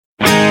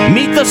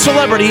Meet the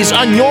celebrities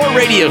on your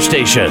radio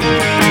station.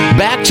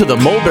 Back to the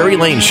Mulberry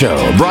Lane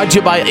Show, brought to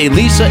you by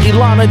Elisa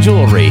Ilana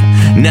Jewelry.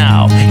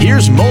 Now,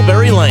 here's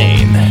Mulberry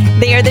Lane.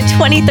 They are the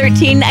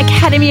 2013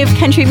 Academy of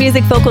Country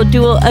Music Vocal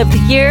Duo of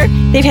the Year.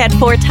 They've had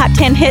 4 top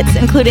 10 hits,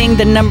 including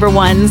the number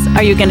ones,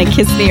 Are You Gonna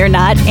Kiss Me or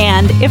Not,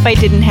 and If I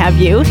Didn't Have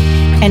You.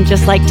 And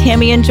just like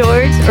Tammy and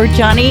George, or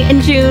Johnny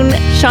and June,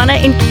 Shauna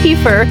and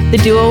Kiefer, the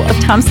duo of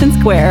Thompson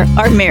Square,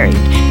 are married,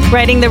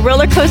 riding the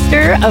roller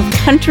coaster of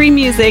country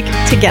music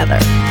together.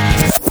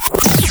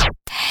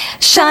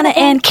 Shauna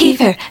and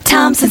Kiefer,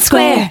 Thompson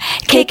Square,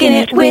 kicking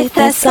it with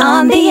us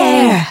on the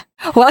air.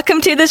 Welcome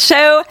to the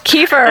show,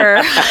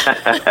 Kiefer.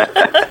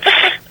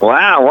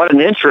 Wow, what an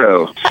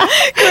intro.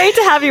 Great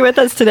to have you with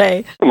us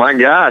today. Oh my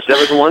gosh, that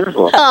was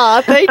wonderful.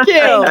 Oh, thank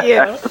you. Thank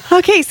you.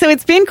 Okay, so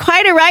it's been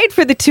quite a ride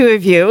for the two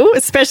of you,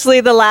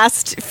 especially the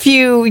last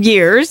few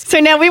years.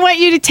 So now we want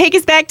you to take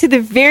us back to the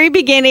very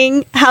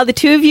beginning, how the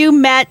two of you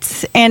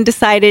met and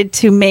decided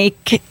to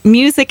make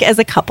music as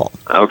a couple.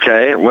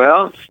 Okay,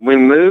 well, we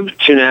moved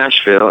to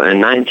Nashville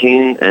in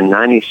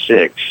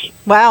 1996.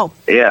 Wow.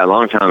 Yeah, a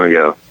long time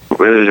ago. It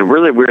was a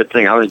really weird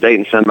thing. I was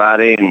dating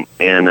somebody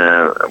and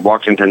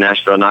walked into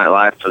Nashville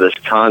nightlife for this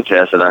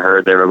contest that I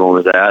heard everyone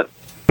was at.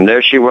 And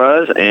there she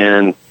was,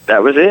 and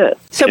that was it.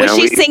 So was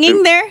she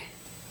singing there?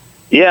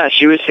 Yeah,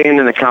 she was singing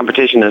in the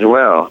competition as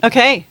well.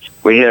 Okay.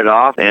 We hit it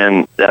off,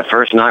 and that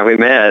first night we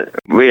met,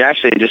 we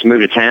actually just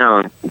moved to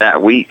town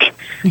that week,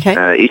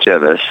 each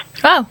of us.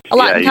 Oh, a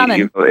lot in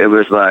common. It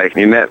was like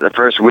we met the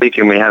first week,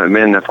 and we haven't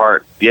been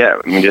apart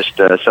yet. We just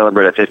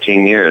celebrated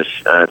 15 years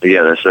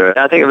together. So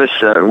I think it was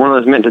one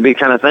of those meant to be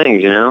kind of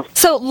things, you know?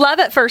 So love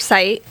at first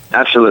sight.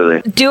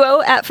 Absolutely.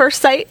 Duo at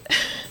first sight?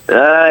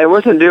 It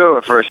wasn't duo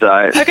at first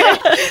sight. Okay.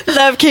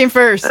 Love came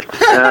first.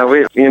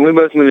 We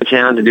both moved to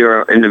town to do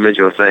our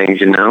individual things,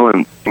 you know,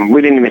 and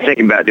we didn't even think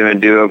about doing a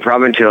duo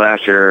probably until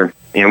after,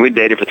 we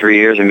dated for 3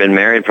 years and been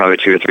married probably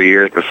 2 or 3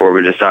 years before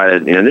we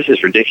decided, this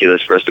is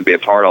ridiculous for us to be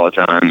apart all the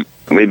time.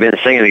 We'd been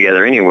singing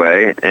together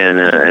anyway, and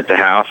at the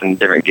house and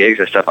different gigs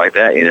and stuff like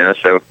that,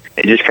 so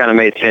it just kind of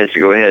made sense to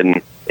go ahead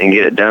and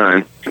get it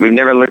done. We've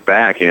never looked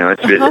back,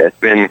 it's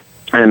been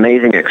an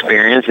amazing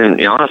experience, and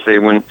honestly,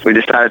 when we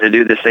decided to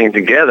do this thing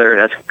together,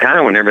 that's kind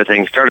of when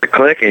everything started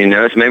clicking,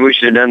 so maybe we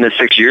should have done this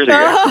 6 years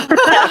ago.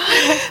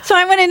 So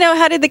I want to know,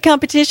 how did the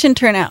competition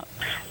turn out?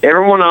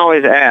 Everyone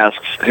always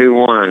asks who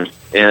won,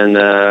 and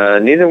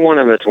neither one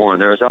of us won.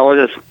 There was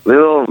always this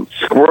little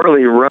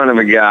squirrely run of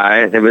a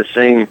guy that would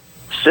sing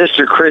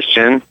Sister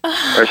Christian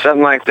or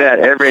something like that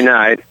every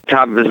night,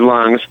 top of his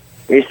lungs.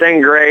 He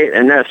sang great,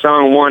 and that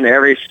song won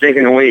every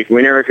stinking week.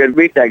 We never could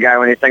beat that guy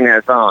when he sang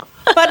that song.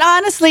 But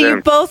honestly,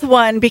 you both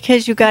won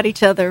because you got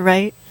each other,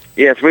 right?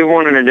 Yes, we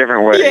won in a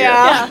different way.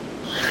 Yeah.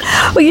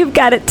 Well, you've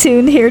got it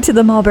tuned here to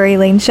the Mulberry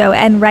Lane Show,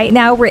 and right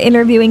now we're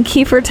interviewing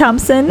Kiefer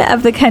Thompson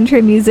of the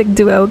country music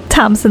duo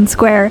Thompson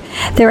Square.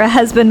 They're a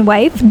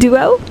husband-wife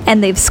duo,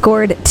 and they've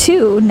scored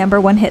 2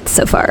 number-1 hits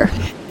so far.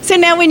 So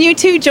now when you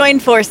two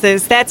joined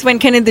forces, that's when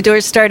kind of the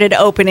doors started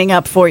opening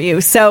up for you.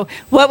 So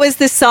what was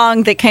the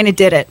song that kind of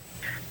did it?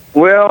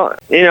 Well,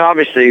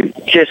 obviously,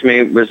 Kiss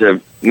Me was a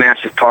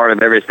massive part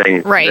of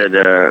everything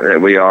that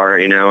we are,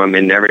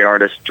 every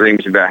artist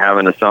dreams about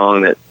having a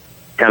song that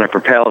kind of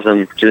propels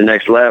them to the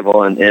next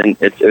level, and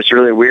it's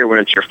really weird when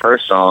it's your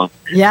first song.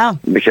 Yeah.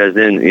 Because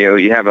then,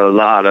 you have a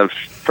lot of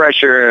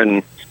pressure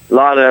and a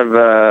lot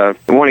of,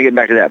 want to get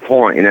back to that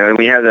point, and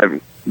when you have the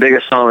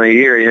biggest song of the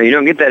year, you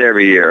don't get that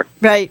every year.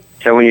 Right.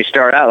 So when you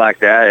start out like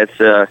that,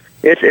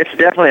 it's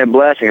definitely a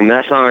blessing. I mean,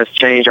 that song has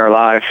changed our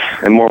life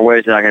in more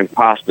ways than I can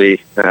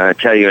possibly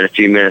tell you in a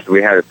few minutes that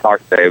we had to talk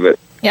today. But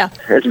yeah,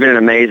 it's been an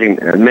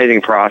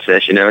amazing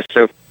process,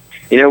 So,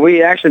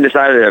 we actually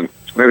decided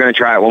we were going to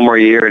try it one more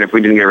year, and if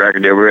we didn't get a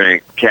record deal, we were going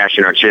to cash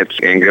in our chips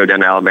and go down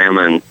to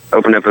Alabama and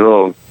open up a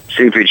little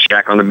seafood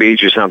shack on the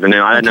beach or something.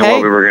 I didn't know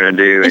what we were going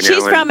to do. And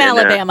she's from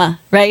Alabama,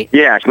 right?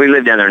 Yeah, we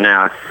live down there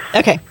now.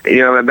 Okay.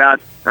 About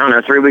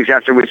 3 weeks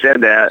after we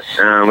said that,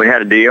 we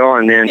had a deal,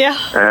 and then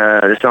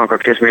the song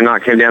called "Kiss Me or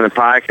Not" came down the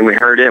pike, and we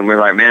heard it, and we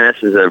were like, "Man,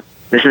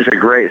 this is a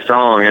great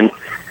song." And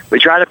we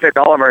try to pick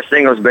all of our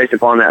singles based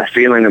upon that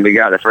feeling that we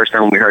got the first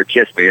time we heard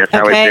 "Kiss Me." That's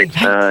how we picked.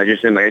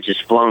 It's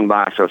just flown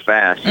by so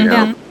fast, you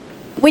know.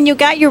 When you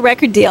got your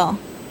record deal,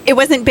 it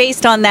wasn't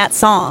based on that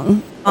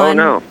song. Oh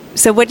no.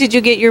 So what did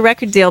you get your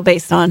record deal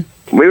based on?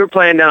 We were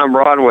playing down on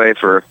Broadway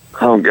for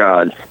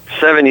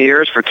 7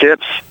 years for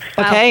tips.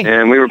 Okay.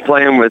 And we were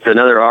playing with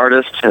another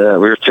artist. We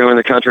were touring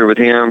the country with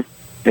him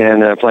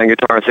and playing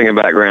guitar and singing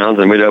backgrounds,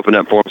 and we'd open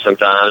up for him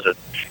sometimes.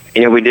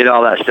 And, we did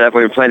all that stuff.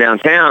 We were playing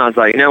downtown. I was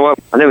like, you know what?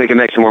 I think we can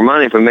make some more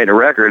money if we made a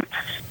record.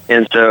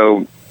 And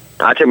so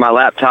I took my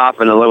laptop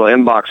and a little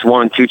Inbox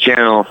 1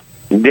 2-channel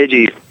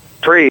Digi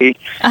Pre,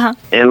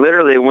 and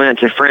literally went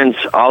to friends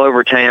all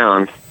over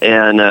town,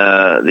 and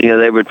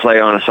they would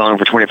play on a song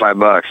for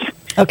 $25.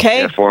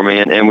 Okay. For me,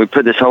 and we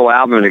put this whole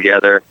album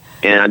together,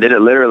 and I did it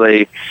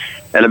literally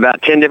at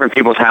about 10 different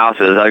people's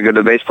houses. I'd go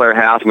to the bass player's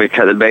house and we'd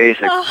cut the bass.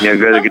 Go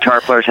to the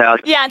guitar player's house.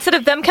 Yeah, instead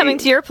of them coming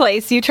to your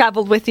place, you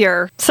traveled with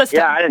your system.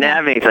 Yeah, I didn't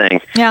have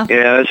anything.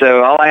 Yeah.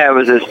 So all I had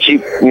was this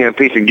cheap,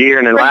 piece of gear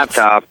and a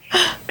laptop.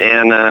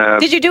 And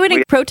did you do it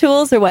in Pro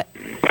Tools or what?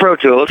 Pro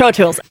Tools. Pro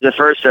Tools. The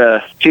first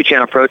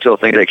 2-channel Pro Tool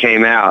thing that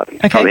came out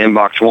called the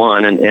Inbox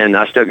One, and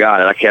I still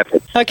got it. I kept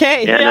it.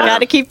 Okay, got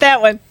to keep that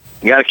one.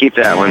 Got to keep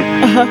that one.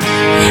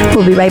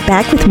 We'll be right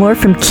back with more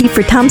from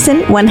Kiefer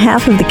Thompson, one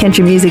half of the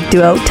country music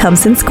duo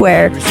Thompson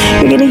Square.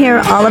 You're going to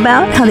hear all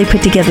about how they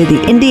put together the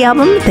indie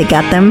album that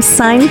got them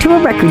signed to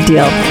a record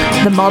deal.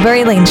 The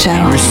Mulberry Lane Show.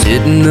 We're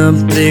sitting up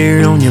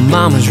there on your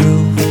mama's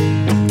roof,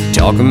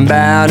 talking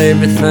about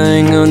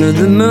everything under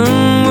the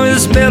moon, with a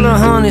smell of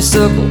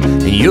honeysuckle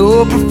and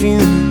your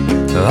perfume.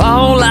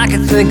 All I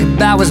could think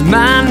about was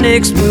my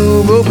next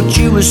move. Oh, but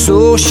you were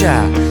so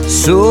shy,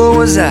 so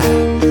was I.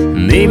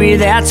 Maybe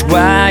that's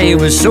why it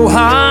was so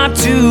hard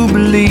to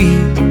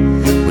believe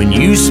when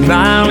you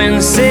smiled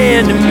and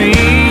said to me,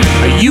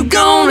 are you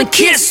gonna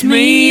kiss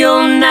me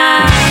all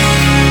night?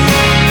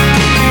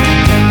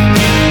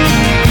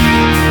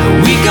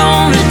 Are we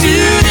gonna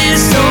do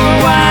this or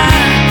why?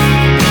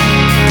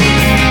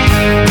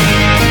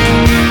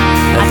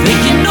 I think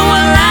you know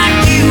I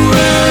like you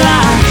a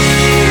lot,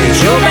 but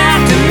you're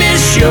about to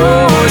miss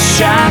your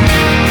shot.